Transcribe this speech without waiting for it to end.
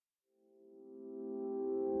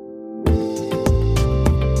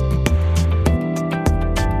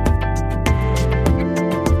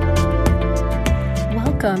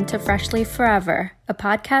to Freshly Forever, a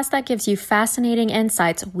podcast that gives you fascinating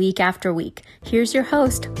insights week after week. Here's your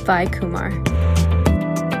host, Vi Kumar.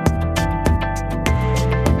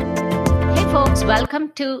 Hey folks,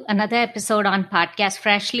 welcome to another episode on podcast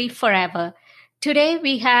Freshly Forever. Today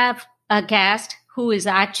we have a guest who is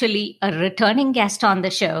actually a returning guest on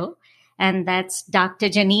the show, and that's Dr.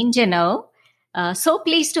 Janine Jeannot. So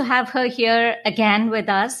pleased to have her here again with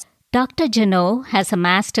us. Dr. Jeannot has a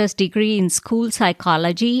master's degree in school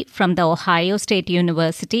psychology from the Ohio State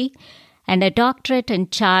University and a doctorate in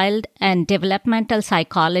child and developmental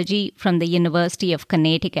psychology from the University of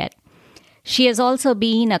Connecticut. She has also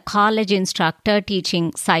been a college instructor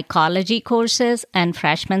teaching psychology courses and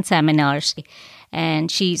freshman seminars. And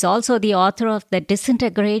she's also the author of The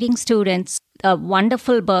Disintegrating Students, a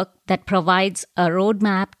wonderful book that provides a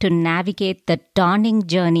roadmap to navigate the daunting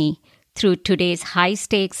journey through today's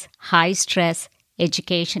high-stakes, high-stress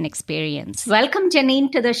education experience. Welcome,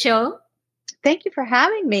 Janine, to the show. Thank you for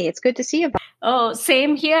having me. It's good to see you. Oh,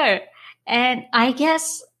 same here. And I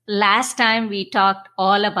guess last time we talked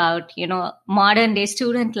all about, modern-day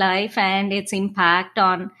student life and its impact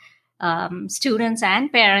on students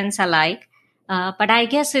and parents alike. But I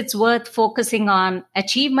guess it's worth focusing on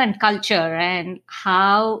achievement culture and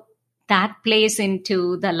how that plays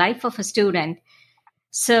into the life of a student.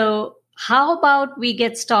 So how about we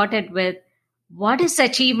get started with what is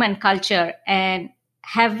achievement culture, and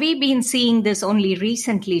have we been seeing this only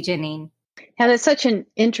recently, Janine? Yeah, that's such an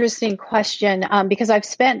interesting question because I've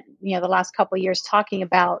spent the last couple of years talking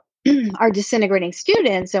about our disintegrating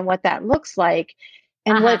students and what that looks like,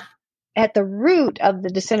 and what at the root of the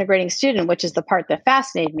disintegrating student, which is the part that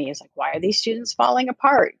fascinated me, is like, why are these students falling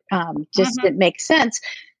apart? It makes sense.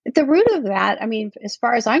 At the root of that, as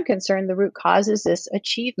far as I'm concerned, the root cause is this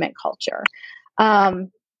achievement culture. As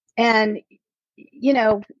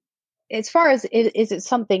far as is it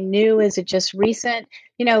something new? Is it just recent?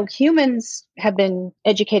 Humans have been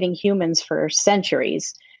educating humans for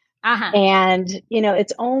centuries. And,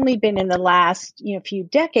 it's only been in the last, few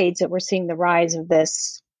decades that we're seeing the rise of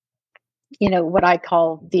this, what I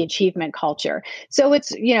call the achievement culture. So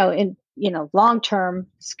it's, in long-term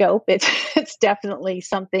scope, it's definitely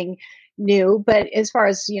something new. But as far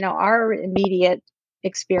as, our immediate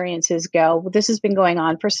experiences go, this has been going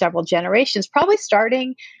on for several generations, probably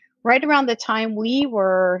starting right around the time we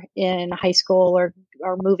were in high school or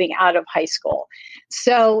moving out of high school.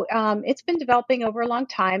 So it's been developing over a long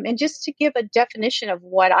time. And just to give a definition of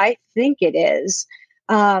what I think it is,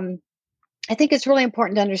 I think it's really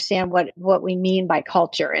important to understand what we mean by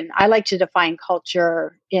culture. And I like to define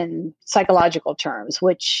culture in psychological terms,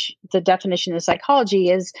 which the definition in psychology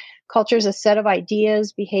is culture is a set of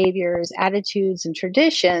ideas, behaviors, attitudes, and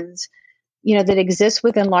traditions, that exist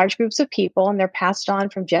within large groups of people, and they're passed on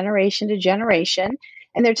from generation to generation.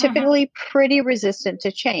 And they're typically pretty resistant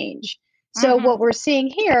to change. So what we're seeing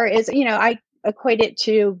here is, I equate it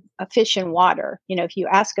to a fish in water. If you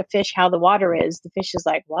ask a fish how the water is, the fish is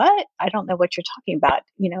like, what? I don't know what you're talking about.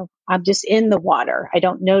 I'm just in the water. I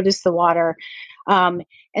don't notice the water. And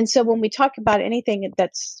so when we talk about anything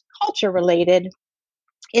that's culture related,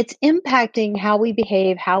 it's impacting how we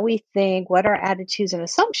behave, how we think, what our attitudes and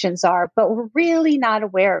assumptions are, but we're really not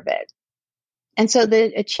aware of it. And so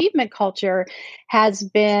the achievement culture has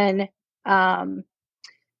been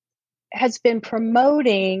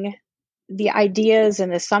promoting the ideas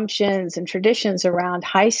and assumptions and traditions around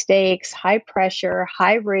high stakes, high pressure,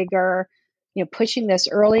 high rigor, pushing this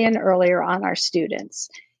early and earlier on our students.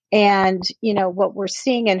 And, what we're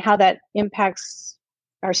seeing and how that impacts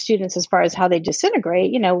our students as far as how they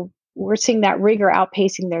disintegrate, we're seeing that rigor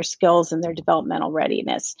outpacing their skills and their developmental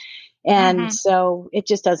readiness. And so it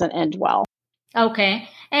just doesn't end well. Okay.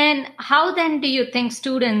 And how then do you think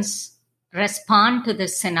students respond to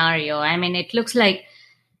this scenario? It looks like,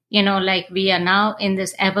 like we are now in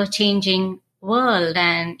this ever-changing world,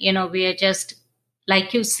 and, we are just,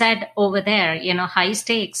 like you said over there, high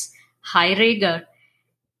stakes, high rigor.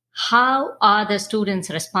 How are the students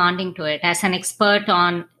responding to it? As an expert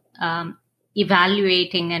on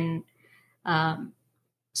evaluating and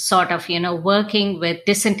sort of, working with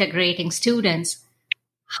disintegrating students,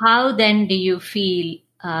 how then do you feel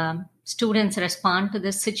students respond to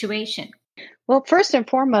this situation? Well, first and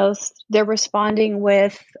foremost, they're responding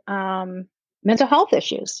with mental health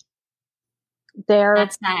issues.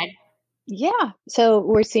 That's sad. Yeah. So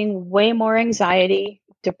we're seeing way more anxiety,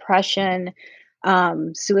 depression,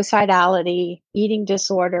 suicidality, eating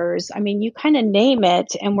disorders. You kind of name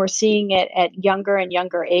it, and we're seeing it at younger and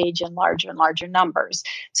younger age and larger numbers.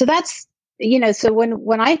 So that's So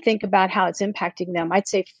when I think about how it's impacting them, I'd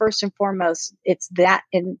say first and foremost, it's that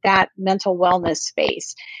in that mental wellness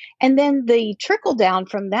space. And then the trickle down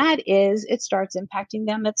from that is it starts impacting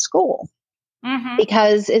them at school,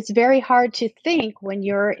 because it's very hard to think when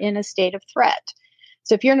you're in a state of threat.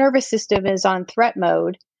 So if your nervous system is on threat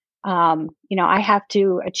mode, I have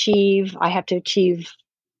to achieve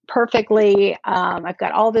perfectly. I've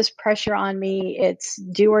got all this pressure on me. It's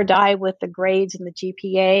do or die with the grades and the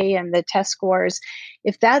GPA and the test scores.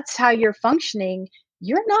 If that's how you're functioning,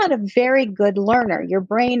 you're not a very good learner. Your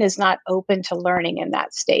brain is not open to learning in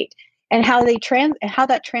that state. And how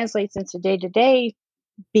that translates into day-to-day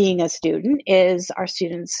being a student is our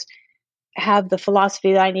students have the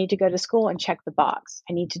philosophy that I need to go to school and check the box.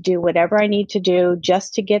 I need to do whatever I need to do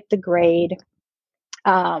just to get the grade.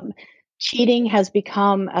 Cheating has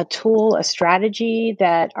become a tool, a strategy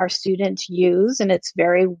that our students use, and it's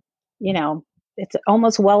very, it's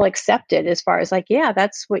almost well accepted as far as like, yeah,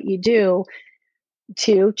 that's what you do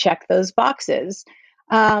to check those boxes.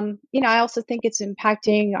 I also think it's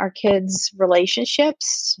impacting our kids'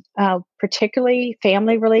 relationships, particularly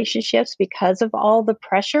family relationships, because of all the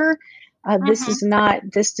pressure. This does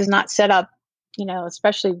not set up,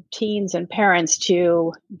 especially teens and parents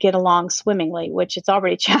to get along swimmingly, which it's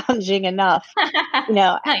already challenging enough,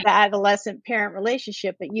 the adolescent parent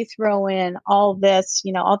relationship, but you throw in all this,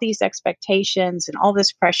 all these expectations and all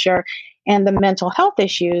this pressure and the mental health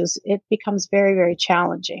issues, it becomes very, very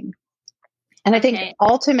challenging. And I think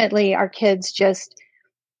ultimately our kids just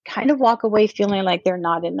kind of walk away feeling like they're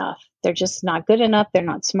not enough. They're just not good enough. They're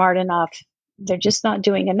not smart enough. They're just not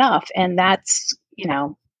doing enough. And that's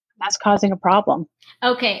causing a problem.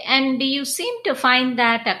 Okay. And do you seem to find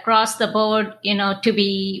that across the board, to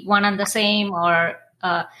be one and the same, or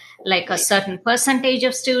like a certain percentage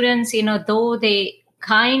of students, though they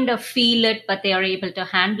kind of feel it, but they are able to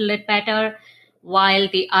handle it better, while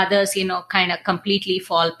the others, kind of completely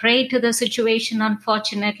fall prey to the situation,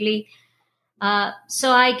 unfortunately.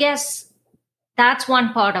 So I guess that's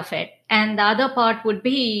one part of it. And the other part would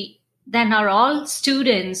be, then are all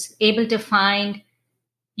students able to find,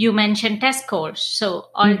 you mentioned test scores. So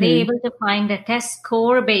are they able to find a test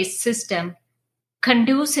score based system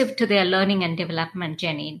conducive to their learning and development,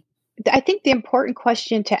 Janine? I think the important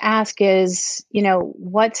question to ask is,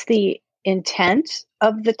 what's the intent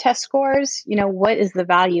of the test scores? What is the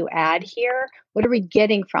value add here? What are we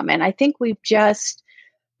getting from it? And I think we've just,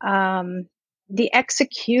 the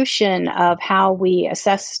execution of how we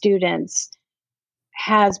assess students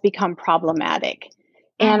has become problematic.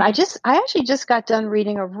 And I actually just got done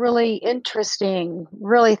reading a really interesting,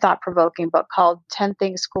 really thought-provoking book called 10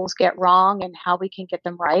 Things Schools Get Wrong and How We Can Get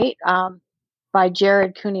Them Right, by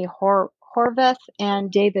Jared Cooney Horvath and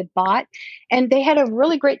David Bott. And they had a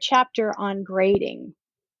really great chapter on grading.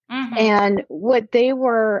 And what they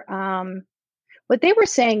were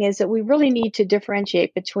saying is that we really need to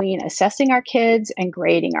differentiate between assessing our kids and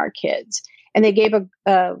grading our kids. And they gave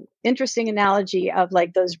a interesting analogy of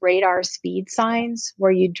like those radar speed signs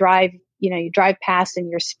where you drive past and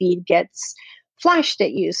your speed gets flashed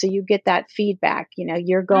at you. So you get that feedback,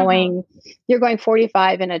 you're going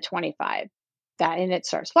 45 in a 25 and it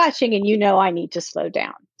starts flashing and I need to slow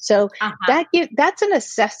down. So that's an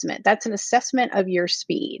assessment. That's an assessment of your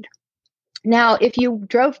speed. Now, if you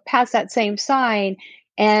drove past that same sign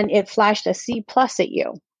and it flashed a C+ at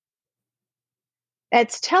you,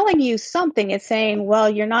 it's telling you something. It's saying, well,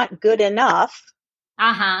 you're not good enough.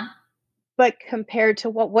 But compared to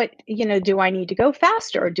what, do I need to go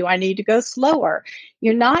faster or do I need to go slower?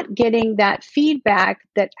 You're not getting that feedback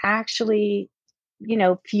that actually,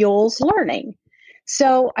 fuels learning.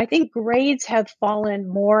 So I think grades have fallen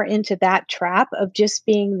more into that trap of just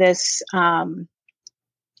being this,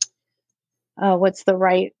 what's the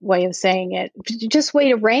right way of saying it? Just way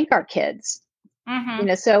to rank our kids.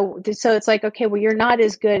 So it's like, okay, well, you're not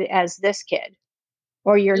as good as this kid,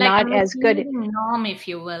 or you're like not as good. Norm, if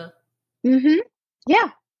you will. Yeah,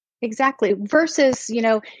 exactly. Versus,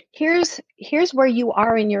 here's where you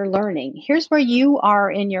are in your learning. Here's where you are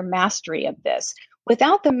in your mastery of this,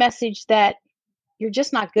 without the message that you're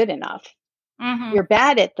just not good enough. You're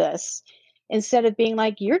bad at this. Instead of being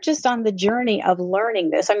like, you're just on the journey of learning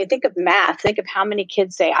this. I mean, think of math. Think of how many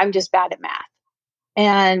kids say, I'm just bad at math.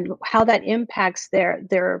 And how that impacts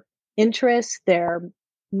their interests, their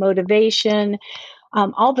motivation,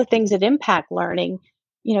 all the things that impact learning,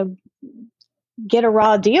 get a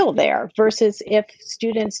raw deal there. Versus if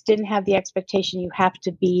students didn't have the expectation, you have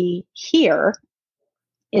to be here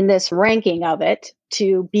in this ranking of it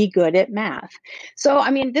to be good at math. So,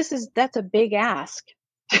 I mean, that's a big ask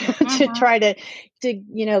to try to,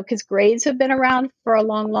 because grades have been around for a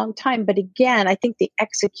long, long time. But again, I think the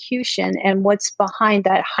execution and what's behind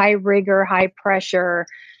that high rigor, high pressure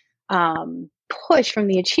push from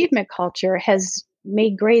the achievement culture has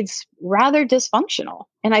made grades rather dysfunctional.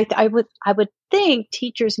 And I would think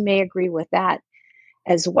teachers may agree with that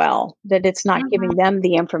as well, that it's not giving them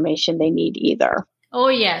the information they need either. Oh,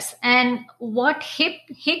 yes. And what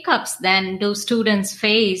hiccups then do students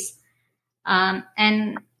face?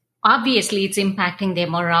 And obviously, it's impacting their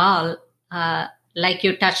morale, like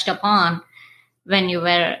you touched upon when you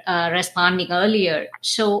were responding earlier.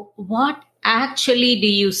 So what actually do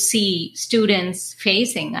you see students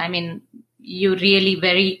facing? I mean, you really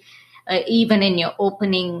very, even in your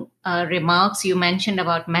opening remarks, you mentioned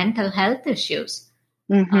about mental health issues.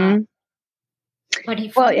 Mm-hmm. But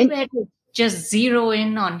if you were to just zero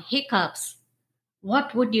in on hiccups,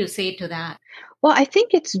 what would you say to that? Well, I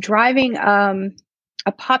think it's driving a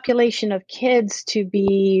population of kids to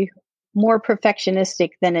be more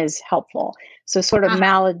perfectionistic than is helpful. So sort of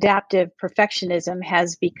maladaptive perfectionism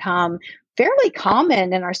has become fairly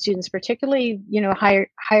common in our students, particularly,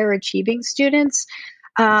 higher achieving students.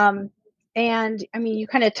 And I mean, you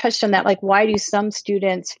kind of touched on that, like, why do some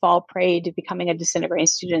students fall prey to becoming a disintegrating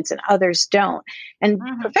student and others don't? And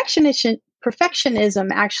perfectionism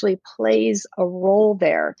actually plays a role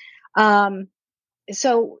there.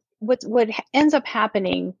 So what ends up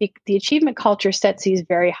happening, the achievement culture sets these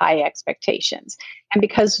very high expectations. And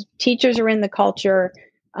because teachers are in the culture,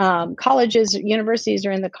 colleges, universities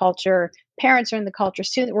are in the culture, parents are in the culture,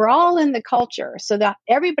 students, we're all in the culture. So that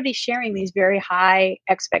everybody's sharing these very high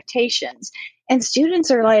expectations. And students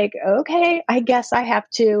are like, okay, I guess I have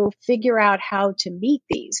to figure out how to meet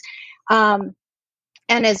these.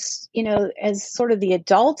 And as sort of the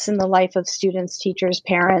adults in the life of students, teachers,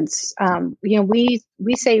 parents, we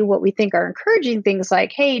say what we think are encouraging things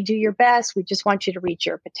like, hey, do your best. We just want you to reach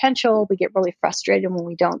your potential. We get really frustrated when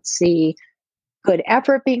we don't see good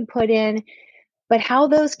effort being put in. But how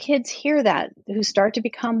those kids hear that, who start to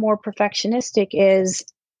become more perfectionistic, is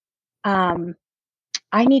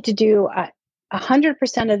I need to do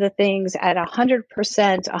 100% of the things at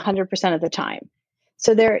 100% of the time.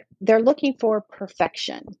 So they're looking for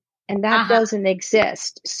perfection, and that doesn't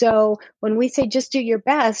exist. So when we say just do your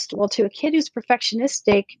best, well, to a kid who's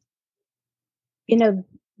perfectionistic,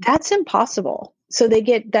 that's impossible. So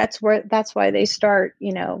that's why they start,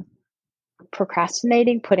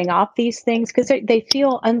 procrastinating, putting off these things, because they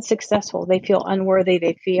feel unsuccessful, they feel unworthy,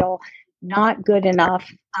 they feel not good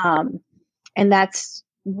enough, and that's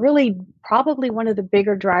really probably one of the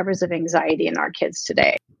bigger drivers of anxiety in our kids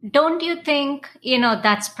today. Don't you think,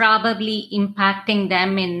 that's probably impacting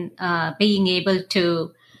them in being able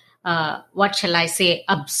to, what shall I say,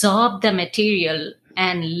 absorb the material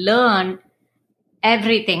and learn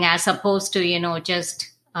everything, as opposed to, just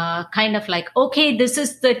kind of like, okay, this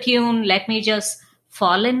is the tune. Let me just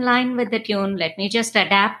fall in line with the tune. Let me just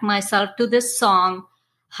adapt myself to this song,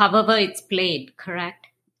 however it's played, correct?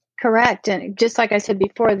 Correct. And just like I said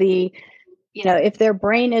before, if their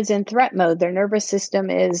brain is in threat mode, their nervous system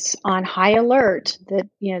is on high alert that,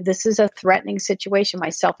 this is a threatening situation.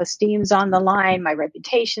 My self-esteem's on the line, my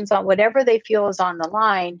reputation's on, whatever they feel is on the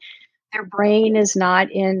line, their brain is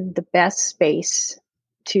not in the best space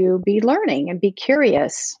to be learning and be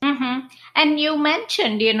curious. Mm-hmm. And you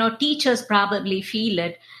mentioned, teachers probably feel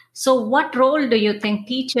it. So what role do you think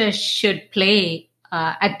teachers should play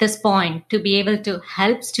at this point to be able to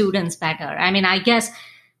help students better? I mean, I guess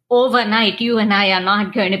overnight, you and I are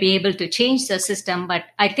not going to be able to change the system, but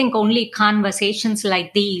I think only conversations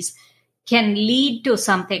like these can lead to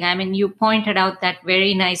something. I mean, you pointed out that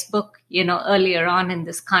very nice book, earlier on in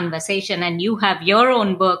this conversation, and you have your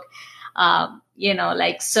own book,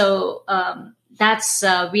 that's,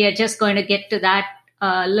 we are just going to get to that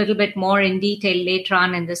a little bit more in detail later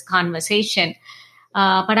on in this conversation.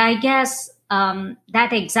 But I guess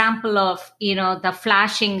that example of, the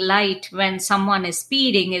flashing light when someone is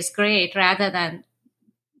speeding is great, rather than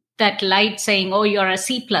that light saying, oh, you're a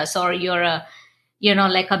C+ or you're a,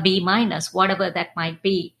 like a B-, whatever that might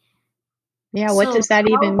be. Yeah. What does that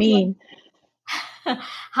even mean?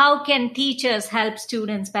 How can teachers help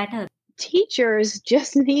students better? Teachers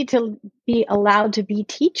just need to be allowed to be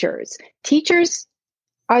teachers. Teachers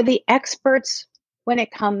are the experts when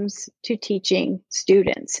it comes to teaching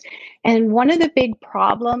students. And one of the big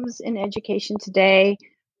problems in education today,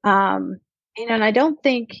 and I don't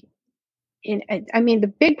think,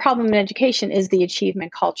 the big problem in education is the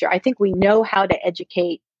achievement culture. I think we know how to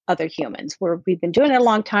educate other humans. We've been doing it a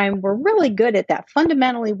long time. We're really good at that.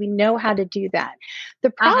 Fundamentally, we know how to do that. The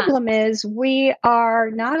problem is we are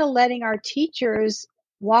not letting our teachers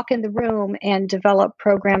walk in the room and develop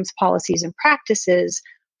programs, policies, and practices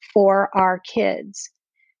for our kids.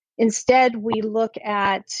 Instead, we look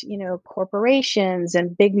at, corporations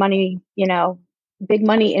and big money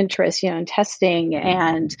interests, in testing,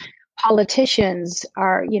 and politicians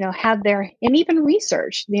are, have their, and even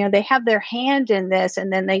research, they have their hand in this,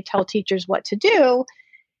 and then they tell teachers what to do.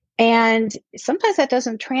 And sometimes that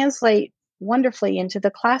doesn't translate wonderfully into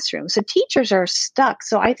the classroom. So teachers are stuck.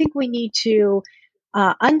 So I think we need to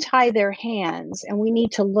untie their hands, and we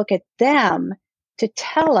need to look at them to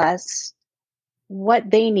tell us what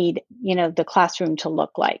they need, the classroom to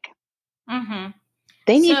look like. Mm-hmm.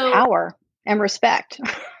 They need power and respect.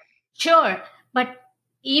 Sure. But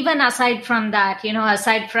even aside from that,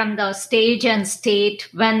 aside from the stage and state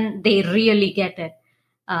when they really get it,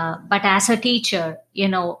 but as a teacher,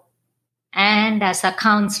 and as a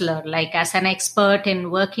counselor, like as an expert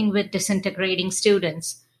in working with disintegrating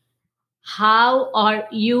students, how are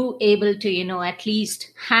you able to, at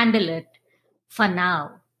least handle it for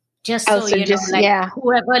now? Just so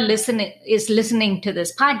whoever is listening to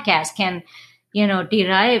this podcast can,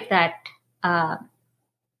 derive that,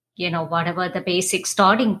 whatever the basic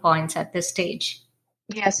starting points at this stage.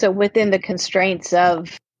 Yeah. So within the constraints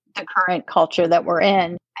of the current culture that we're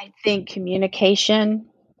in, I think communication,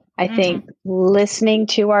 I think listening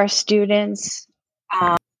to our students,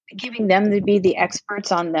 giving them to be the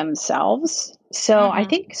experts on themselves. So I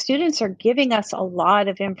think students are giving us a lot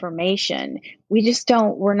of information.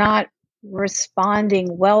 We're not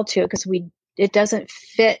responding well to it because it doesn't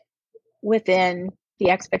fit within the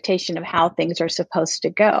expectation of how things are supposed to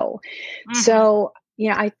go. So,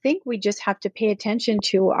 I think we just have to pay attention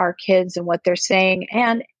to our kids and what they're saying.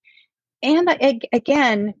 And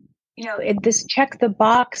again, this check the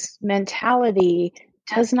box mentality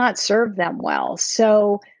does not serve them well.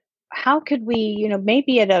 So how could we,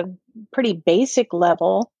 maybe at a pretty basic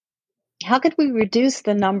level, how could we reduce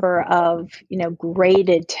the number of,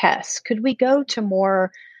 graded tests? Could we go to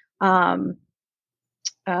more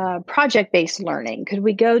project-based learning? Could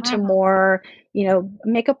we go to more,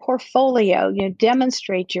 make a portfolio,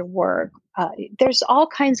 demonstrate your work? There's all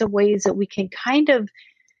kinds of ways that we can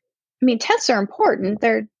tests are important.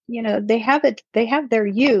 They're, they have their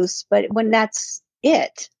use, but when that's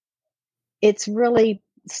it's really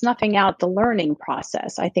snuffing out the learning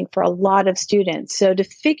process, I think, for a lot of students. So to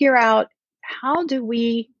figure out, how do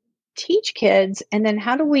we teach kids, and then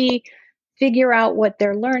how do we figure out what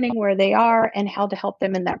they're learning, where they are, and how to help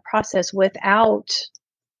them in that process without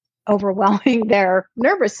overwhelming their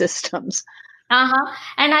nervous systems.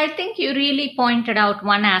 And I think you really pointed out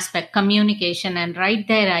one aspect, communication. And right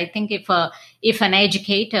there, I think if an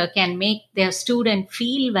educator can make their student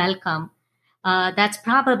feel welcome, that's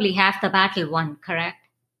probably half the battle won, correct?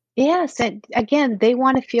 Yes. And again, they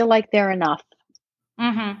want to feel like they're enough.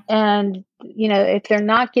 And, if they're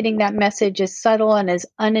not getting that message as subtle and as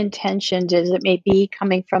unintentioned as it may be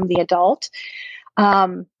coming from the adult,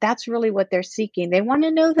 that's really what they're seeking. They want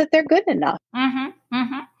to know that they're good enough.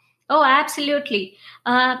 Oh, absolutely.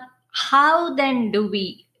 How then do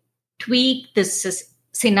we tweak this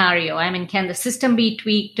scenario? Can the system be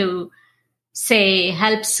tweaked to, say,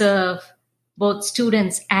 help serve both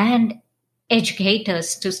students and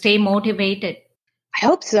educators to stay motivated? I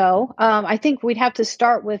hope so. I think we'd have to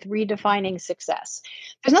start with redefining success.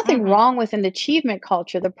 There's nothing wrong with an achievement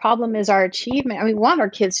culture. The problem is our achievement. We want our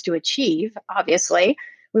kids to achieve, obviously.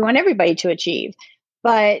 We want everybody to achieve.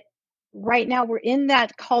 But right now we're in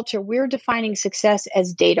that culture. We're defining success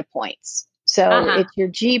as data points. So it's your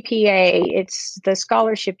GPA, it's the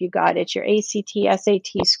scholarship you got, it's your ACT,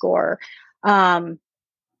 SAT score. And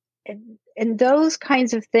those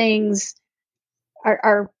kinds of things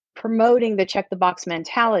are promoting the check the box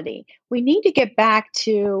mentality. We need to get back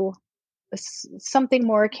to something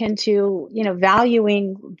more akin to,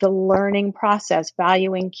 valuing the learning process,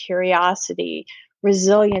 valuing curiosity,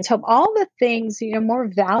 resilience, hope, all the things, more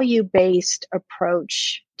value-based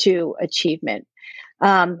approach to achievement.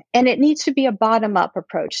 And it needs to be a bottom-up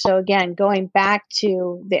approach. So again, going back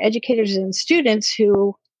to the educators and students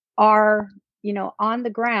who are, on the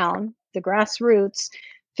ground, the grassroots,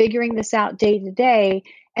 figuring this out day to day,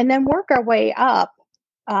 and then work our way up,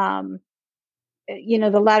 the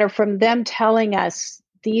ladder from them telling us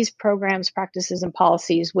these programs, practices, and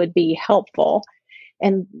policies would be helpful,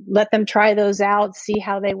 and let them try those out, see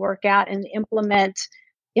how they work out, and implement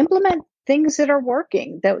things that are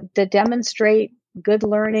working, that demonstrate good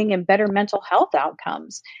learning and better mental health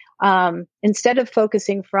outcomes, instead of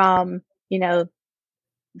focusing from,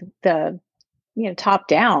 the top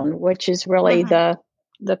down, which is really the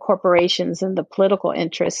corporations and the political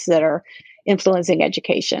interests that are influencing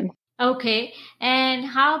education. Okay. And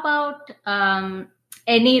how about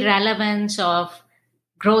any relevance of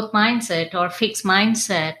growth mindset or fixed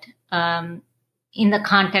mindset in the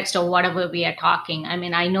context of whatever we are talking? I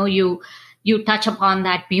mean, I know you touch upon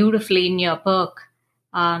that beautifully in your book.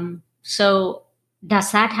 So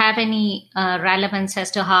does that have any relevance as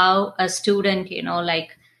to how a student,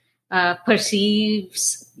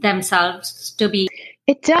 perceives themselves to be?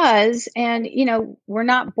 It does. And, we're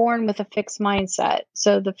not born with a fixed mindset.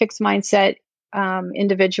 So the fixed mindset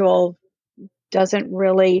individual doesn't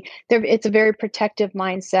really, it's a very protective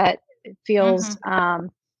mindset. It feels,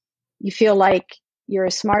 you feel like you're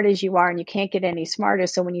as smart as you are and you can't get any smarter.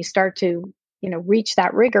 So when you start to, reach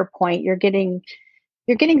that rigor point, you're getting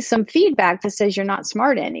some feedback that says you're not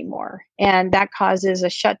smart anymore. And that causes a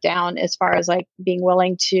shutdown as far as like being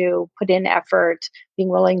willing to put in effort, being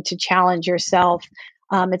willing to challenge yourself.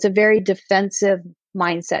 It's a very defensive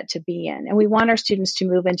mindset to be in. And we want our students to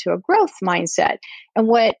move into a growth mindset. And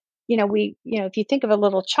if you think of a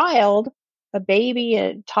little child, a baby,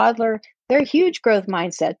 a toddler, they're a huge growth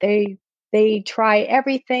mindset. They try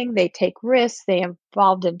everything, they take risks, they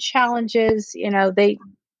involved in challenges,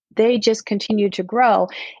 they just continue to grow.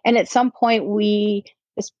 And at some point,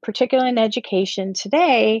 particularly in education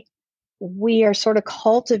today, we are sort of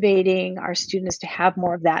cultivating our students to have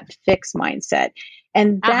more of that fixed mindset.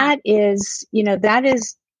 And that is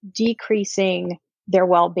decreasing their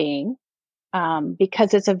well-being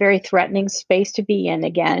because it's a very threatening space to be in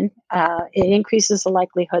again. It increases the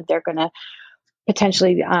likelihood they're going to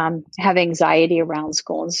potentially have anxiety around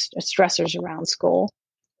school and stressors around school.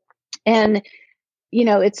 And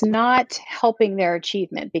it's not helping their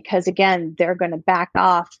achievement because, again, they're going to back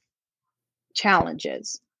off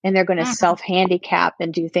challenges and they're going to self-handicap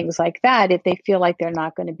and do things like that if they feel like they're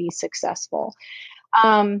not going to be successful.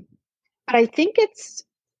 But I think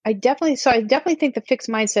I definitely think the fixed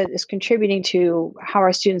mindset is contributing to how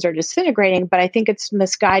our students are disintegrating, but I think it's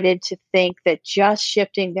misguided to think that just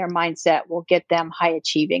shifting their mindset will get them high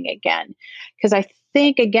achieving again. Because I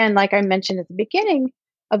think, again, like I mentioned at the beginning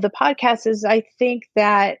of the podcast, is I think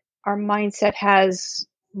that our mindset has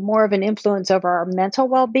more of an influence over our mental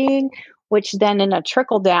well-being, which then in a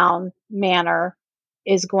trickle down manner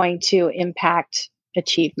is going to impact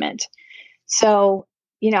achievement. So,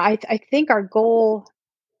 I think our goal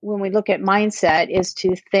when we look at mindset is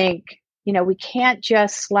to think, we can't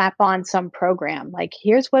just slap on some program. Like,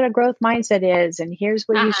 here's what a growth mindset is, and here's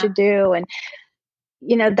what you should do. And,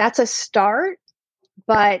 that's a start,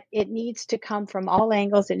 but it needs to come from all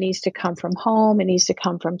angles. It needs to come from home. It needs to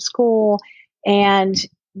come from school. And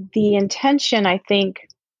the intention, I think,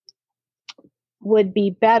 would be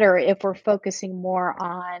better if we're focusing more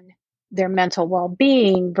on their mental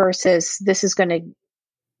well-being versus this is going to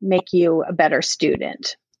make you a better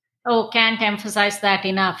student. Oh, can't emphasize that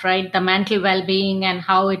enough, right? The mental well-being and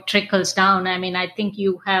how it trickles down. I mean, I think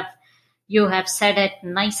you have said it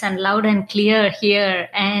nice and loud and clear here.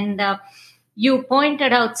 And you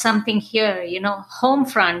pointed out something here, home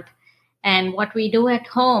front and what we do at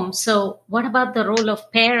home. So what about the role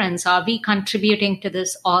of parents? Are we contributing to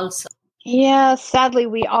this also? Yeah, sadly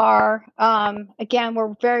we are. Again,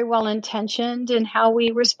 we're very well intentioned in how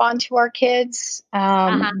we respond to our kids,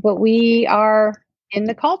 but we are in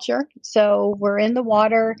the culture, so we're in the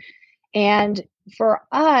water. And for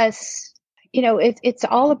us, it's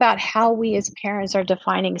all about how we as parents are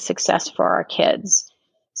defining success for our kids.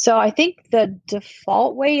 So I think the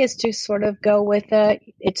default way is to sort of go with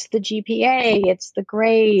it's the GPA, it's the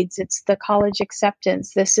grades, it's the college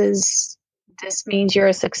acceptance. This means you're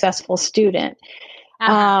a successful student.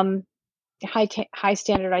 High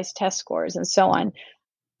standardized test scores and so on.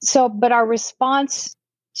 So, but our response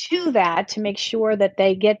to that, to make sure that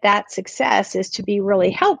they get that success, is to be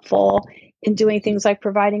really helpful in doing things like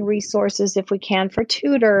providing resources, if we can, for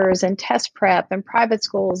tutors and test prep and private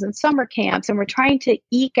schools and summer camps. And we're trying to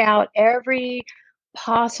eke out every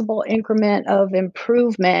possible increment of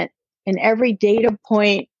improvement and every data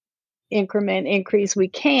point increment increase we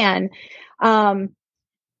can. And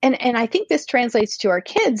I think this translates to our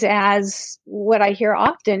kids as what I hear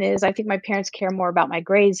often is, I think my parents care more about my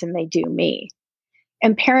grades than they do me.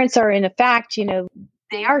 And parents are, in effect,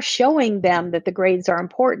 they are showing them that the grades are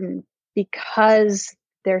important because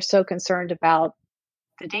they're so concerned about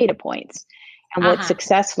the data points and what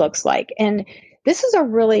success looks like. And this is a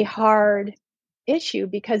really hard issue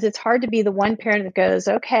because it's hard to be the one parent that goes,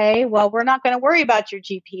 okay, well, we're not going to worry about your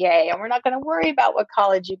GPA and we're not going to worry about what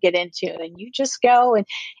college you get into, and you just go. And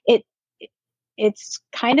it's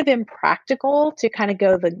kind of impractical to kind of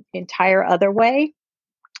go the entire other way.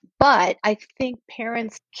 But I think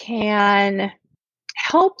parents can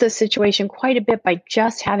help the situation quite a bit by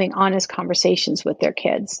just having honest conversations with their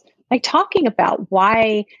kids, like talking about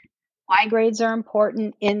why grades are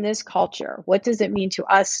important in this culture. What does it mean to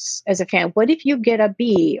us as a family? What if you get a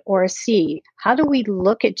B or a C? How do we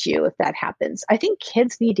look at you if that happens? I think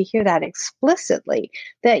kids need to hear that explicitly,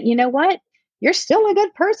 that, you know what? You're still a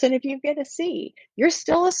good person if you get a C. You're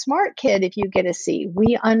still a smart kid if you get a C.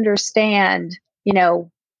 We understand,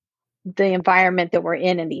 the environment that we're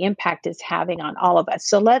in and the impact it's having on all of us.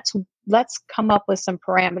 So let's come up with some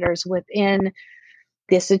parameters within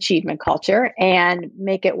this achievement culture and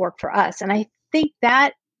make it work for us. And I think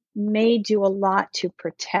that may do a lot to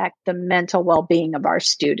protect the mental well-being of our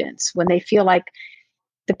students when they feel like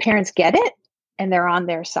the parents get it and they're on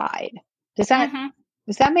their side. Does that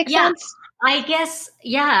make sense? I guess,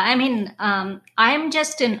 I mean, I'm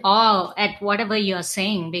just in awe at whatever you're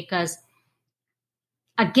saying, because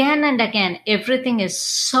again and again, everything is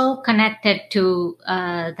so connected to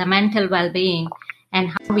the mental well-being and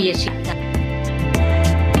how we achieve that.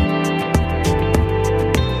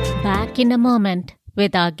 Back in a moment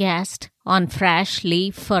with our guest on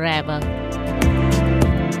Freshly Forever.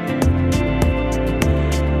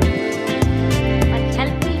 But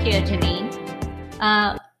help me here,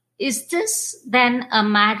 Janine. Is this then a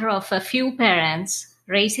matter of a few parents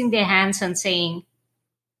raising their hands and saying,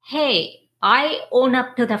 hey, I own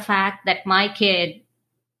up to the fact that my kid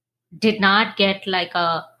did not get like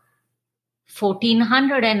a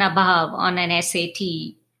 1400 and above on an SAT,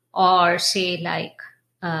 or say like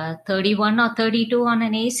 31 or 32 on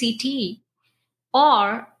an ACT,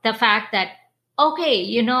 or the fact that,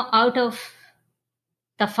 okay, out of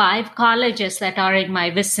the 5 colleges that are in my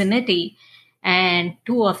vicinity, and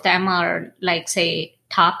 2 of them are like, say,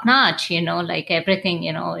 top notch, like everything,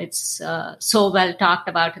 it's so well talked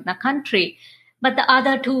about in the country. But the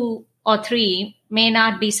other 2 or 3 may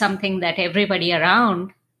not be something that everybody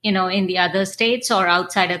around, in the other states or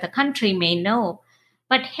outside of the country may know.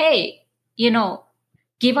 But hey,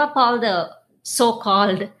 give up all the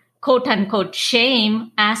so-called quote unquote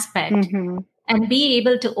shame aspect and be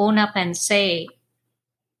able to own up and say,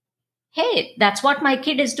 hey, that's what my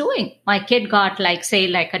kid is doing. My kid got like a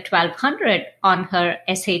 1200 on her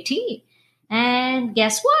SAT. And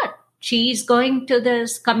guess what? She's going to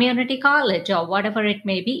this community college or whatever it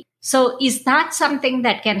may be. So is that something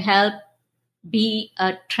that can help be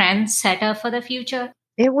a trendsetter for the future?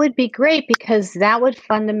 It would be great, because that would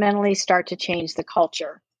fundamentally start to change the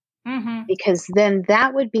culture. Because then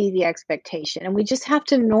that would be the expectation. And we just have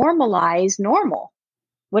to normalize normal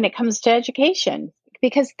when it comes to education,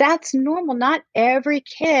 because that's normal. Not every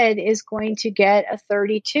kid is going to get a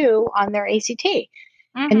 32 on their ACT.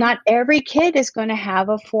 And not every kid is going to have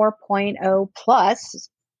a 4.0 plus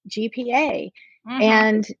GPA.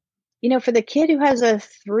 And, for the kid who has a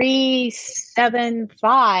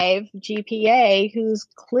 3.75 GPA, who's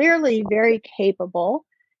clearly very capable,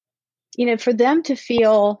 for them to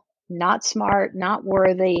feel not smart, not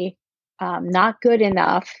worthy, not good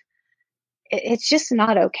enough, it's just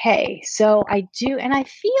not okay. So I do, and I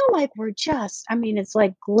feel like it's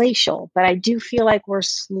like glacial, but I do feel like we're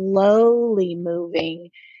slowly moving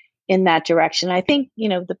in that direction. I think,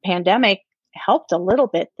 the pandemic helped a little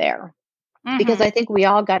bit there, because I think we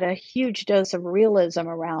all got a huge dose of realism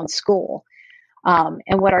around school,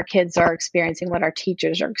 and what our kids are experiencing, what our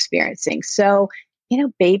teachers are experiencing. So,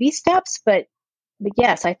 baby steps, but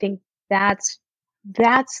yes, I think that's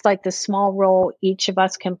like the small role each of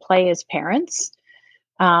us can play as parents,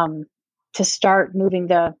 to start moving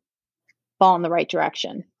the ball in the right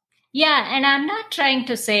direction. Yeah. And I'm not trying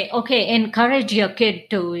to say, okay, encourage your kid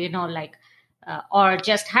to, or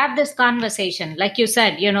just have this conversation. Like you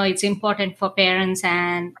said, it's important for parents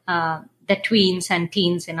and the tweens and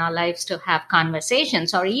teens in our lives to have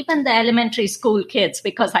conversations, or even the elementary school kids,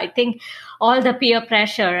 because I think all the peer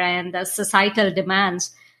pressure and the societal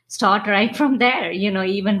demands start right from there,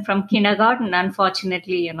 even from kindergarten,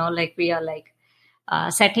 unfortunately, we are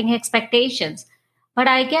setting expectations. But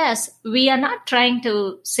I guess we are not trying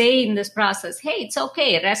to say in this process, hey, it's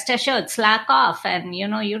okay, rest assured, slack off. And, you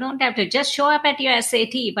don't have to just show up at your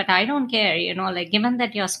SAT, but I don't care, given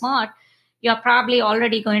that you're smart, you're probably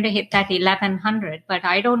already going to hit that 1100, but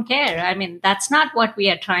I don't care. I mean, that's not what we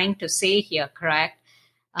are trying to say here, correct?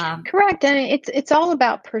 Correct. And it's all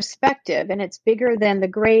about perspective, and it's bigger than the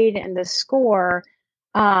grade and the score.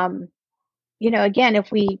 Again,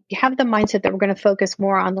 if we have the mindset that we're going to focus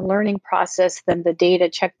more on the learning process than the data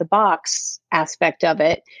check the box aspect of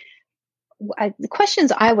it, the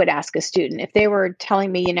questions I would ask a student if they were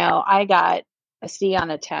telling me, I got a C on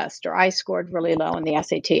a test, or I scored really low in the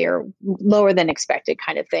SAT, or lower than expected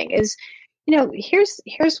kind of thing, is, here's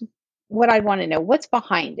what I want to know, what's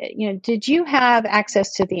behind it? Did you have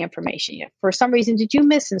access to the information? For some reason, did you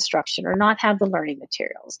miss instruction or not have the learning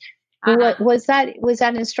materials? What was that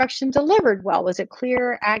instruction delivered well? Was it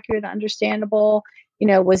clear, accurate, understandable?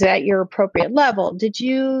 Was it at your appropriate level? Did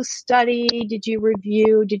you study? Did you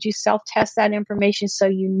review? Did you self-test that information so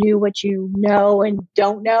you knew what you know and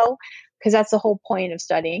don't know? Because that's the whole point of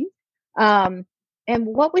studying. And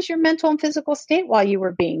what was your mental and physical state while you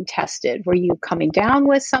were being tested? Were you coming down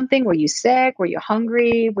with something? Were you sick? Were you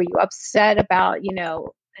hungry? Were you upset about,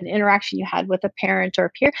 an interaction you had with a parent or a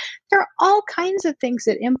peer? There are all kinds of things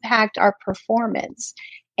that impact our performance.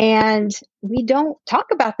 And we don't talk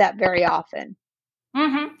about that very often.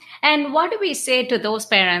 Mm-hmm. And what do we say to those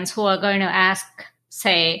parents who are going to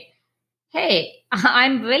say, hey,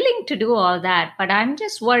 I'm willing to do all that, but I'm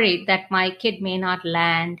just worried that my kid may not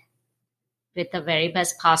land with the very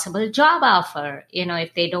best possible job offer,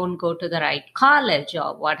 if they don't go to the right college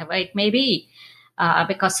or whatever it may be.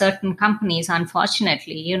 Because certain companies,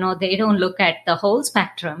 unfortunately, they don't look at the whole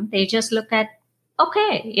spectrum. They just look at,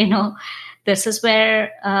 okay, this is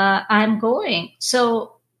where I'm going.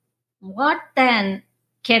 So what then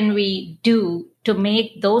can we do to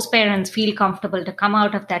make those parents feel comfortable to come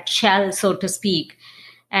out of that shell, so to speak,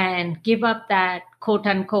 and give up that quote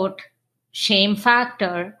unquote shame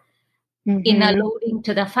factor in alluding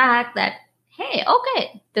to the fact that, hey,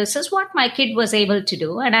 okay, this is what my kid was able to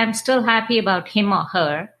do, and I'm still happy about him or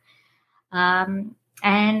her.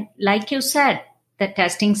 And like you said, the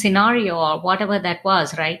testing scenario or whatever that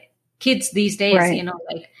was, right? Kids these days, right.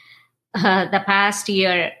 The past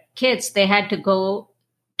year, kids, they had to go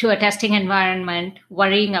to a testing environment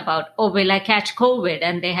worrying about, will I catch COVID?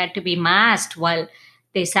 And they had to be masked while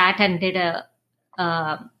they sat and did a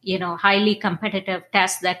highly competitive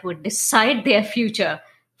test that would decide their future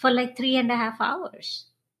for like 3.5 hours.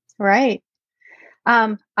 Right.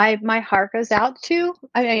 My heart goes out to,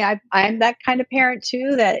 I'm that kind of parent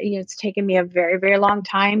too, that, it's taken me a very, very long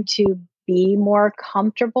time to be more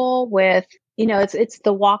comfortable with, it's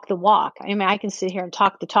the walk. I mean, I can sit here and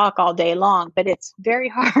talk the talk all day long, but it's very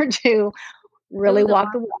hard to really walk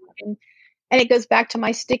the walk. And it goes back to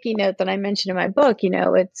my sticky note that I mentioned in my book,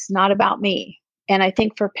 it's not about me. And I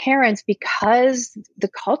think for parents, because the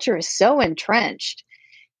culture is so entrenched,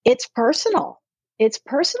 it's personal. It's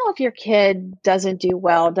personal if your kid doesn't do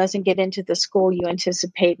well, doesn't get into the school you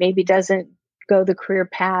anticipate, maybe doesn't go the career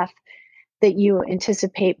path that you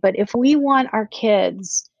anticipate. But if we want our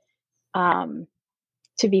kids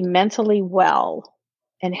to be mentally well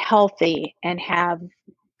and healthy and have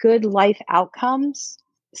good life outcomes,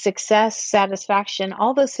 success, satisfaction,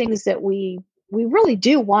 all those things that we really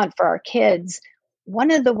do want for our kids,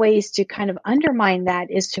 one of the ways to kind of undermine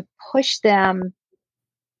that is to push them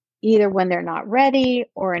either when they're not ready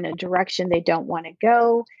or in a direction they don't want to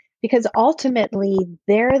go, because ultimately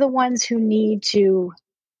they're the ones who need to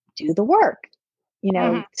do the work,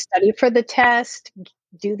 study for the test,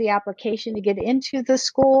 do the application to get into the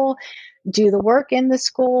school, do the work in the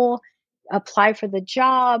school, apply for the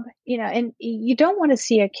job, and you don't want to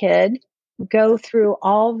see a kid jump through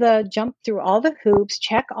all the hoops,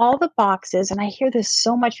 check all the boxes. And I hear this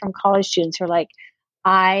so much from college students who are like,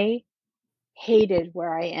 I hated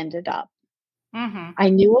where I ended up. I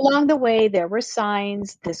knew along the way there were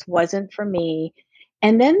signs this wasn't for me.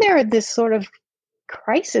 And then they're at this sort of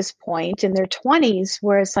crisis point in their 20s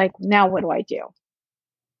where it's like, now what do I do?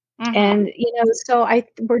 And, so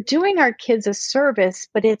we're doing our kids a service,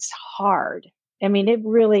 but it's hard. I mean,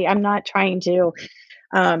 I'm not trying to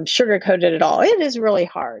sugarcoat it at all. It is really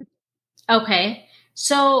hard. Okay.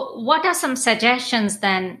 So what are some suggestions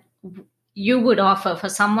then you would offer for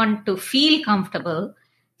someone to feel comfortable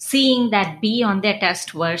seeing that B on their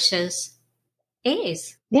test versus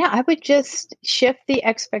A's? Yeah, I would just shift the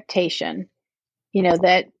expectation,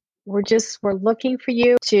 that we're looking for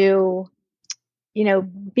you to,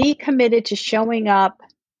 be committed to showing up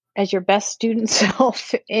as your best student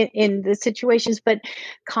self in the situations, but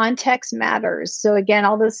context matters. So again,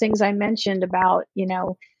 all those things I mentioned about,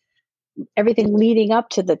 everything leading up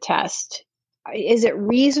to the test. Is it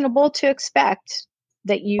reasonable to expect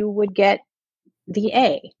that you would get the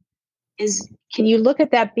A? Can you look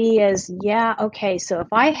at that B as, yeah, okay, so if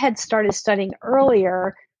I had started studying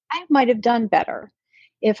earlier, I might have done better.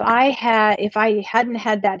 If I hadn't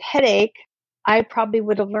had that headache, I probably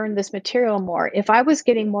would have learned this material more. If I was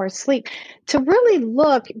getting more sleep, to really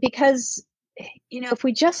look, because, if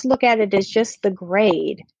we just look at it as just the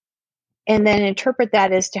grade and then interpret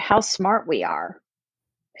that as to how smart we are,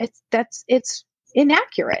 it's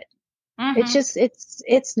inaccurate.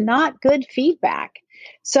 It's not good feedback.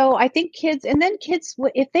 So I think kids,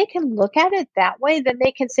 if they can look at it that way, then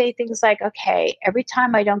they can say things like, okay, every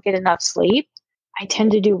time I don't get enough sleep, I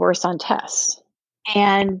tend to do worse on tests.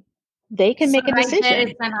 And they can make a decision. There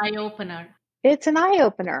it's an eye opener. It's an eye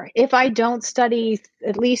opener. If I don't study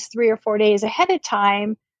at least 3 or 4 days ahead of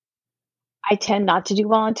time, I tend not to do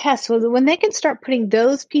well on tests. So when they can start putting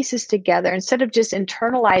those pieces together, instead of just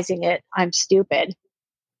internalizing it, I'm stupid,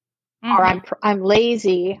 or I'm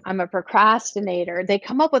lazy, I'm a procrastinator. They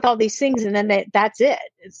come up with all these things, and then that's it.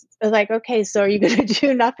 It's like, okay, so are you going to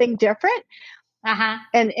do nothing different?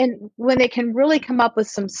 And when they can really come up with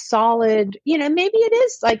some solid, maybe it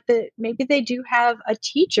is like maybe they do have a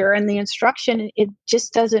teacher and the instruction, it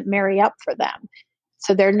just doesn't marry up for them.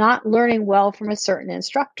 So they're not learning well from a certain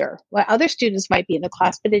instructor. Well, other students might be in the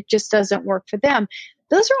class, but it just doesn't work for them.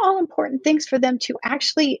 Those are all important things for them to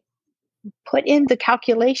actually put in the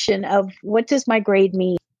calculation of, what does my grade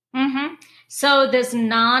mean? So this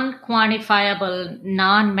non-quantifiable,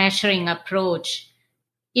 non-measuring approach,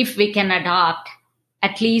 if we can adopt,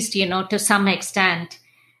 at least, to some extent,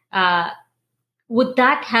 would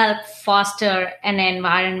that help foster an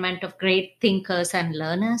environment of great thinkers and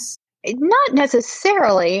learners? Not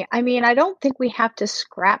necessarily. I mean, I don't think we have to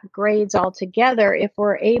scrap grades altogether if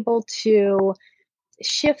we're able to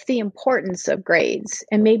shift the importance of grades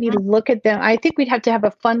and maybe look at them. I think we'd have to have a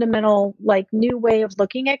fundamental, new way of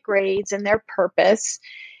looking at grades and their purpose.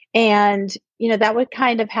 And, that would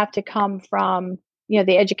kind of have to come from,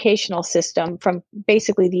 the educational system, from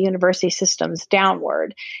basically the university systems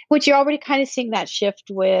downward, which you're already kind of seeing that shift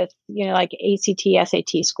with, like ACT,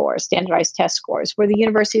 SAT scores, standardized test scores, where the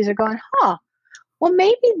universities are going, well,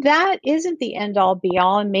 maybe that isn't the end all be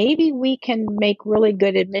all. And maybe we can make really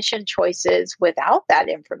good admission choices without that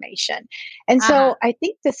information. And so I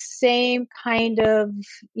think the same kind of,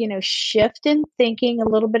 shift in thinking, a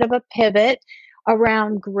little bit of a pivot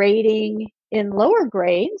around grading in lower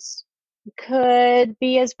grades could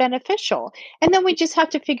be as beneficial. And then we just have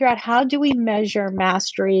to figure out, how do we measure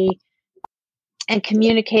mastery and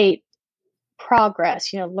communicate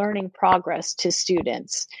progress, learning progress to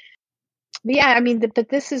students. But yeah, I mean, but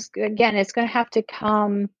this is, again, it's going to have to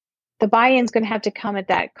come, the buy-in's going to have to come at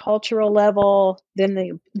that cultural level,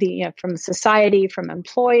 then from society, from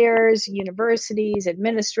employers, universities,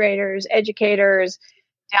 administrators, educators,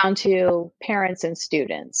 down to parents and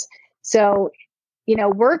students. So,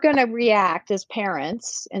 we're going to react as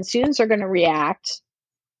parents, and students are going to react.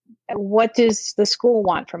 What does the school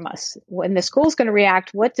want from us? When the school's going to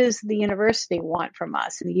react, what does the university want from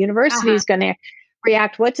us? And the university is going to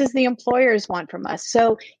react, what does the employers want from us?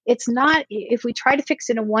 So it's not, if we try to fix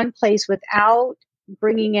it in one place without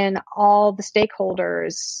bringing in all the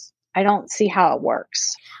stakeholders, I don't see how it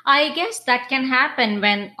works. I guess that can happen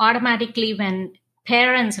when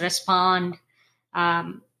parents respond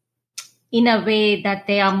in a way that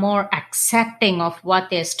they are more accepting of what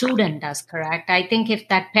their student does, correct? I think if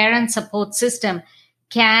that parent support system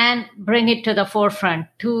can bring it to the forefront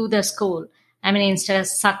to the school, I mean, instead of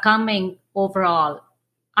succumbing overall.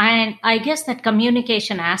 And I guess that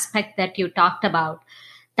communication aspect that you talked about,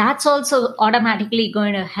 that's also automatically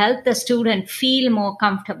going to help the student feel more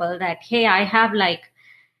comfortable that, hey, I have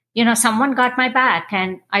someone got my back,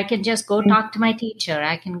 and I can just go talk to my teacher.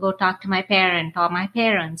 I can go talk to my parent or my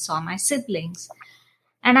parents or my siblings.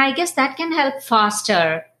 And I guess that can help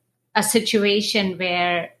foster a situation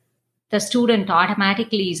where the student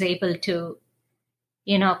automatically is able to,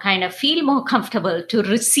 kind of feel more comfortable to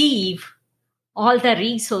receive all the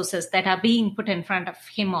resources that are being put in front of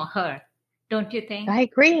him or her. Don't you think? I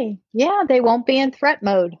agree. Yeah, they won't be in threat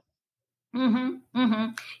mode.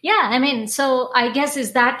 Yeah, I mean, so I guess,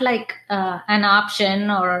 is that an option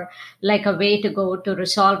or a way to go to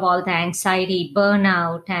resolve all the anxiety,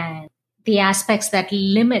 burnout, and the aspects that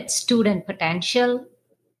limit student potential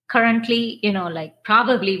currently?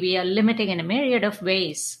 Probably we are limiting in a myriad of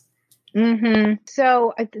ways.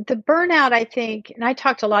 So the burnout, I think, and I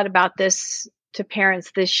talked a lot about this to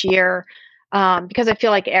parents this year, because I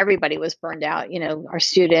feel like everybody was burned out, our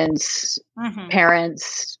students,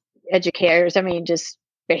 parents, educators, I mean, just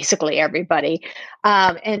basically everybody.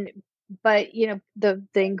 But the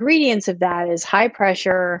ingredients of that is high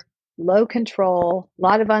pressure, low control, a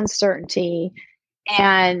lot of uncertainty,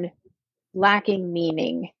 and lacking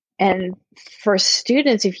meaning. And for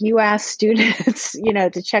students, if you ask students,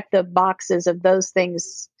 to check the boxes of those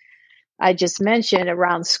things I just mentioned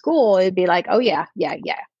around school, it'd be like, oh yeah,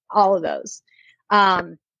 all of those.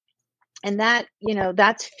 And that,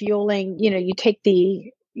 that's fueling, you take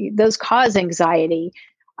those cause anxiety.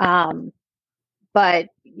 But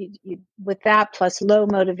with that plus low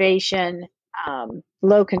motivation,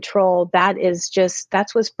 low control,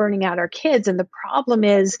 that's what's burning out our kids. And the problem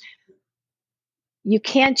is you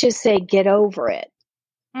can't just say, get over it.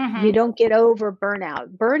 Mm-hmm. You don't get over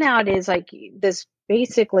burnout. Burnout is like this,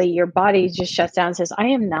 basically your body just shuts down and says, I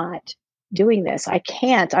am not doing this. I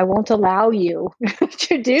can't, I won't allow you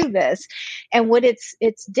to do this. And what it's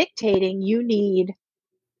dictating, you need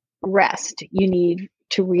rest. You need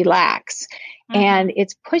to relax. Mm-hmm. And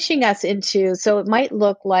it's pushing us into, so it might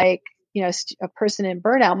look like, a person in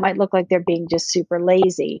burnout might look like they're being just super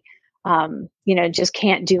lazy. Just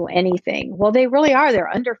can't do anything. Well, they really are. They're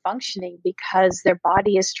under functioning because their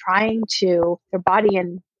body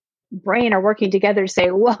and brain are working together to say,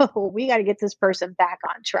 whoa, we got to get this person back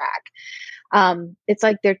on track. It's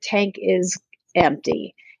like their tank is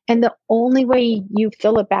empty. And the only way you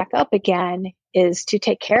fill it back up again is to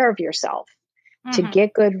take care of yourself, mm-hmm. to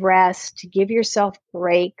get good rest, to give yourself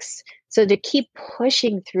breaks. So to keep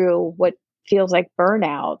pushing through what feels like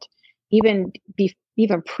burnout, even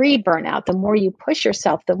pre-burnout, the more you push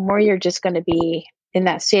yourself, the more you're just going to be in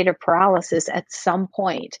that state of paralysis at some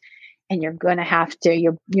point. And you're going to have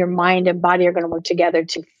to, your mind and body are going to work together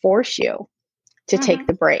to force you to mm-hmm. take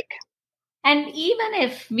the break. And even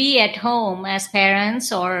if we at home as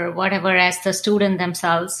parents or whatever, as the student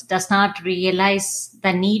themselves does not realize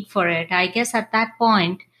the need for it, I guess at that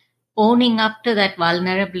point, owning up to that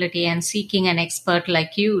vulnerability and seeking an expert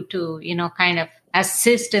like you to, kind of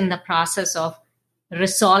assist in the process of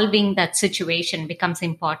resolving that situation becomes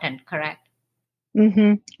important, correct?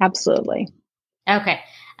 Mm-hmm. Absolutely. Okay.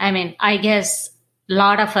 I mean, I guess a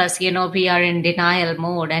lot of us, we are in denial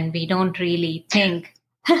mode and we don't really think,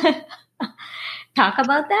 talk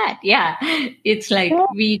about that. Yeah. It's like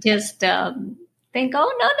we just think,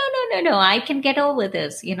 oh, no, I can get over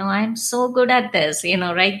this. I'm so good at this,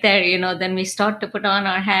 right there, then we start to put on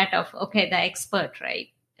our hat of, okay, the expert, right?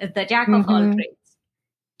 The jack of all trades.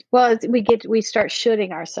 Well, we start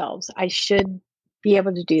shoulding ourselves. I should be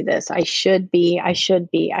able to do this. I should be.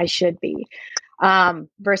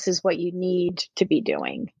 Versus what you need to be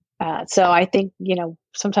doing. So I think,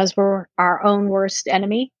 sometimes we're our own worst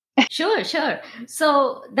enemy. Sure.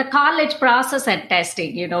 So the college process and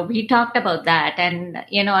testing, we talked about that. And,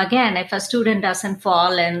 again, if a student doesn't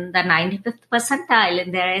fall in the 95th percentile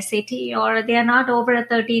in their SAT or they're not over a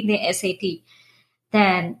 30 in the SAT,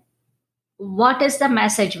 then what is the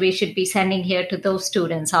message we should be sending here to those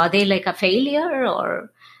students? Are they like a failure,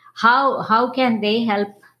 or how can they help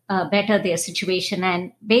better their situation?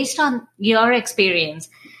 And based on your experience,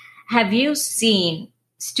 have you seen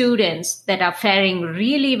students that are faring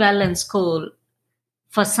really well in school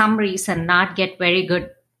for some reason not get very good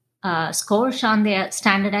scores on their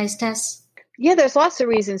standardized tests? Yeah, there's lots of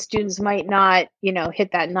reasons students might not,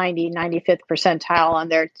 hit that 95th percentile on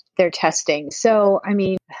their testing. So, I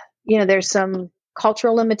mean, there's some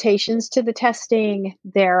cultural limitations to the testing.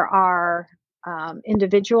 There are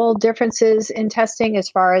individual differences in testing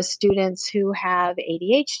as far as students who have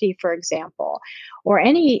ADHD, for example, or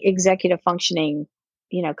any executive functioning,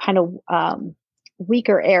 kind of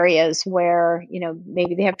weaker areas where,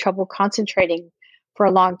 maybe they have trouble concentrating for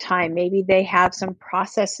a long time. Maybe they have some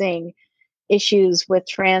processing issues with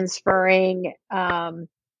transferring,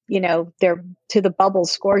 their to the bubble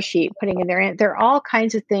score sheet, putting in there are all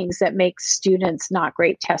kinds of things that make students not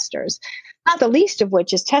great testers. Not the least of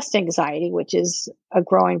which is test anxiety, which is a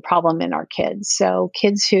growing problem in our kids. So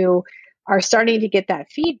kids who are starting to get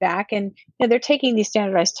that feedback and they're taking these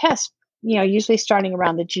standardized tests, usually starting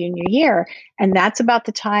around the junior year. And that's about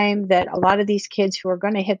the time that a lot of these kids who are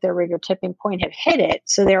going to hit their rigor tipping point have hit it.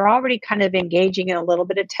 So they're already kind of engaging in a little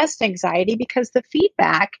bit of test anxiety because the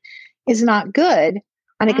feedback is not good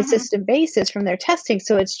on a consistent basis from their testing.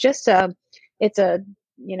 So it's just a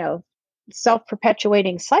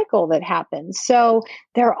self-perpetuating cycle that happens. So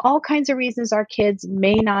there are all kinds of reasons our kids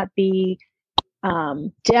may not be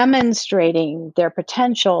demonstrating their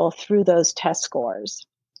potential through those test scores.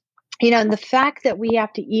 And the fact that we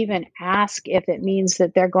have to even ask if it means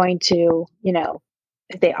that they're going to,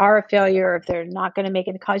 if they are a failure, if they're not going to make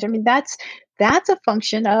it to college. I mean, that's a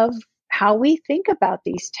function of how we think about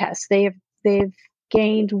these tests. They've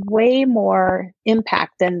gained way more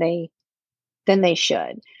impact than they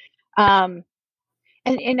should. And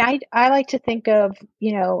I like to think of,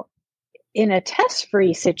 in a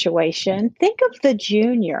test-free situation, think of the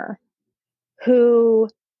junior who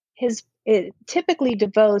typically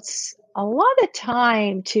devotes a lot of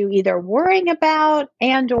time to either worrying about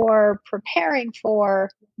and or preparing for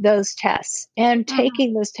those tests and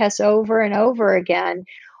taking those tests over and over again.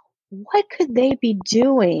 What could they be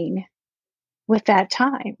doing with that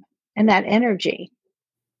time? and that energy.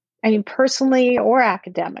 I mean, personally or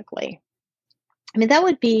academically. I mean, that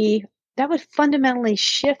would fundamentally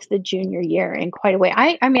shift the junior year in quite a way.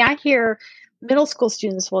 I mean, I hear middle school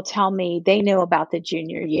students will tell me they know about the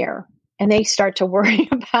junior year and they start to worry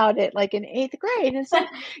about it like in 8th grade. And it's like,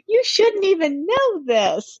 you shouldn't even know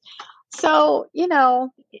this. So,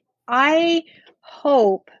 I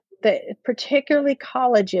hope that particularly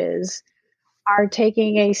colleges are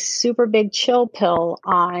taking a super big chill pill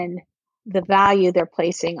on the value they're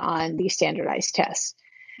placing on these standardized tests.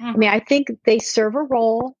 I mean, I think they serve a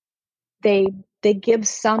role. They give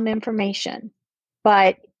some information,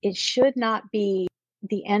 but it should not be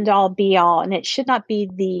the end all be all, and it should not be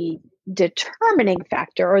the determining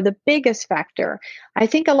factor or the biggest factor. I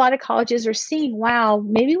think a lot of colleges are seeing, wow,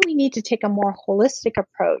 maybe we need to take a more holistic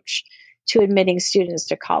approach to admitting students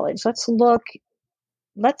to college. Let's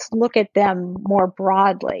look at them more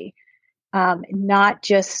broadly, not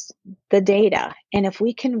just the data. And if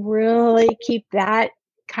we can really keep that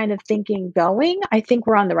kind of thinking going, I think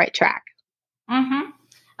we're on the right track.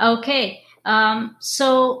 Okay.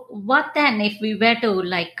 So what then if we were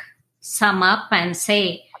to sum up and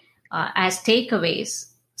say as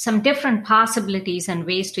takeaways, some different possibilities and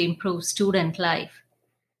ways to improve student life?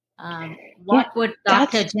 What would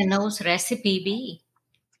Dr. Jano's recipe be?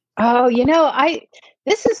 Oh,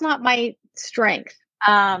 this is not my strength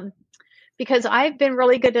because I've been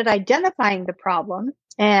really good at identifying the problem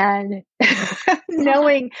and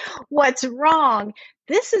knowing what's wrong.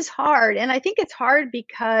 This is hard. And I think it's hard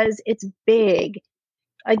because it's big.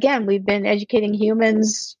 Again, we've been educating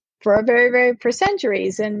humans for for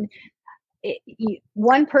centuries. And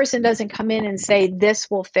one person doesn't come in and say, this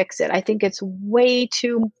will fix it. I think it's way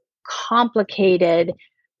too complicated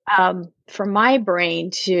for my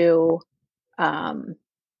brain to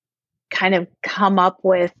kind of come up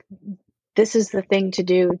with, this is the thing to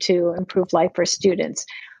do to improve life for students.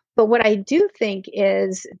 But what I do think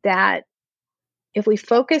is that if we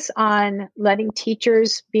focus on letting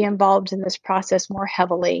teachers be involved in this process more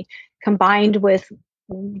heavily, combined with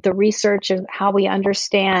the research of how we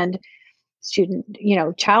understand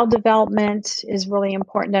child development is really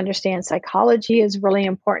important to understand. Psychology is really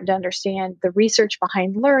important to understand. The research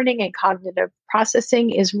behind learning and cognitive processing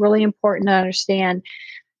is really important to understand.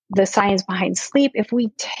 The science behind sleep. If we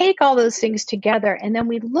take all those things together and then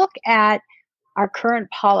we look at our current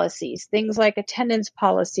policies, things like attendance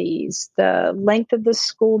policies, the length of the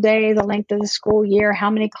school day, the length of the school year, how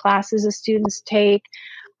many classes the students take,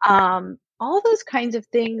 all those kinds of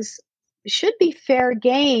things should be fair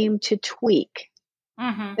game to tweak.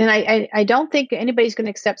 And I don't think anybody's going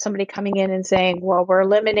to accept somebody coming in and saying, well, we're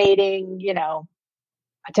eliminating,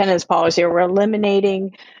 attendance policy, or we're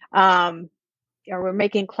eliminating, or we're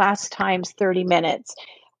making class times 30 minutes.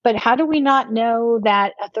 But how do we not know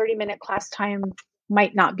that a 30-minute class time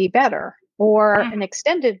might not be better, or an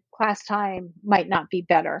extended class time might not be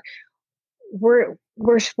better? We're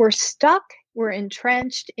stuck. We're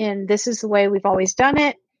entrenched in this is the way we've always done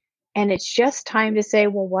it. And it's just time to say,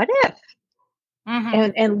 well, what if?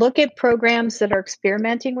 And look at programs that are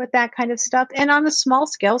experimenting with that kind of stuff. And on a small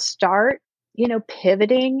scale, start,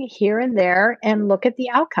 pivoting here and there and look at the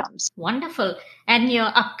outcomes. Wonderful. And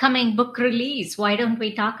your upcoming book release, why don't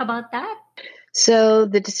we talk about that? So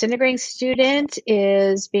The Disintegrating Student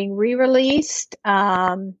is being re-released.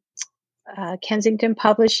 Kensington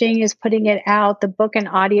Publishing is putting it out. The book and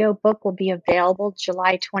audio book will be available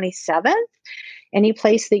July 27th. Any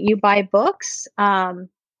place that you buy books. And,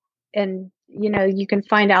 you can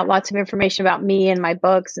find out lots of information about me and my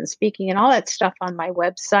books and speaking and all that stuff on my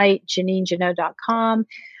website, JanineJano.com.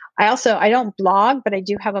 I don't blog, but I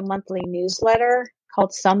do have a monthly newsletter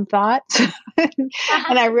called Some Thoughts.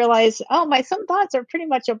 And I realized, my Some Thoughts are pretty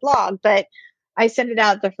much a blog, but I send it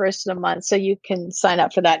out the first of the month. So you can sign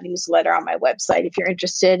up for that newsletter on my website if you're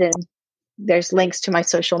interested. And there's links to my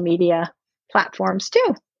social media platforms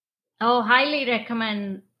too. Oh, highly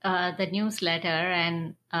recommend the newsletter,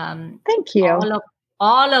 and thank you.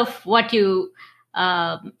 All of what you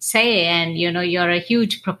say, and you're a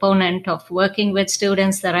huge proponent of working with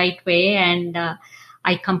students the right way, and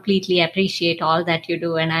I completely appreciate all that you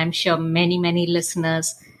do, and I'm sure many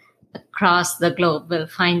listeners across the globe will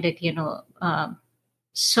find it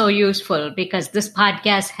so useful, because this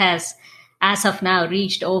podcast has, as of now,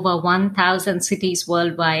 reached over 1,000 cities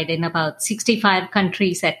worldwide in about 65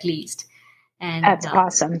 countries at least. And that's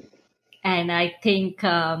awesome. And I think,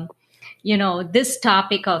 this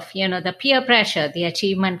topic of, the peer pressure, the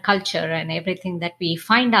achievement culture, and everything that we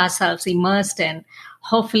find ourselves immersed in,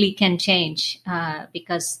 hopefully can change.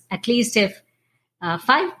 Because at least if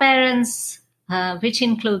 5 parents, which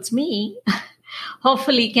includes me,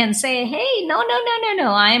 hopefully can say, hey, no,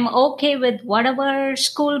 I'm okay with whatever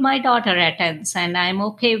school my daughter attends. And I'm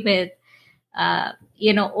okay with,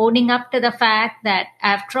 owning up to the fact that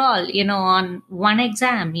after all, on one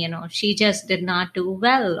exam, she just did not do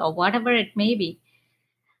well or whatever it may be.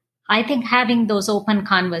 I think having those open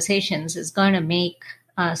conversations is going to make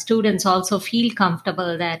students also feel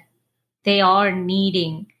comfortable that they are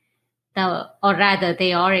needing or rather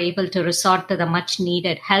they are able to resort to the much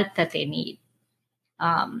needed help that they need.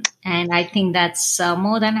 And I think that's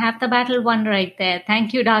more than half the battle won right there.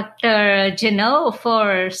 Thank you, Dr. Janot,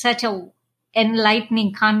 for such a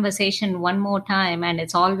enlightening conversation one more time. And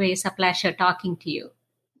it's always a pleasure talking to you.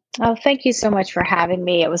 Oh, thank you so much for having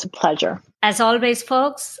me. It was a pleasure. As always,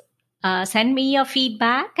 folks, send me your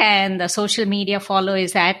feedback, and the social media follow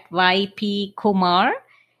is at YP Kumar.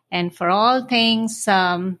 And for all things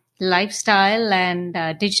lifestyle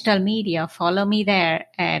and digital media, follow me there.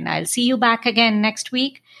 And I'll see you back again next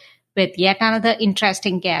week with yet another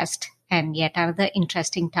interesting guest and yet another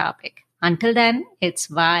interesting topic. Until then, it's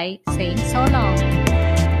Vi saying so long.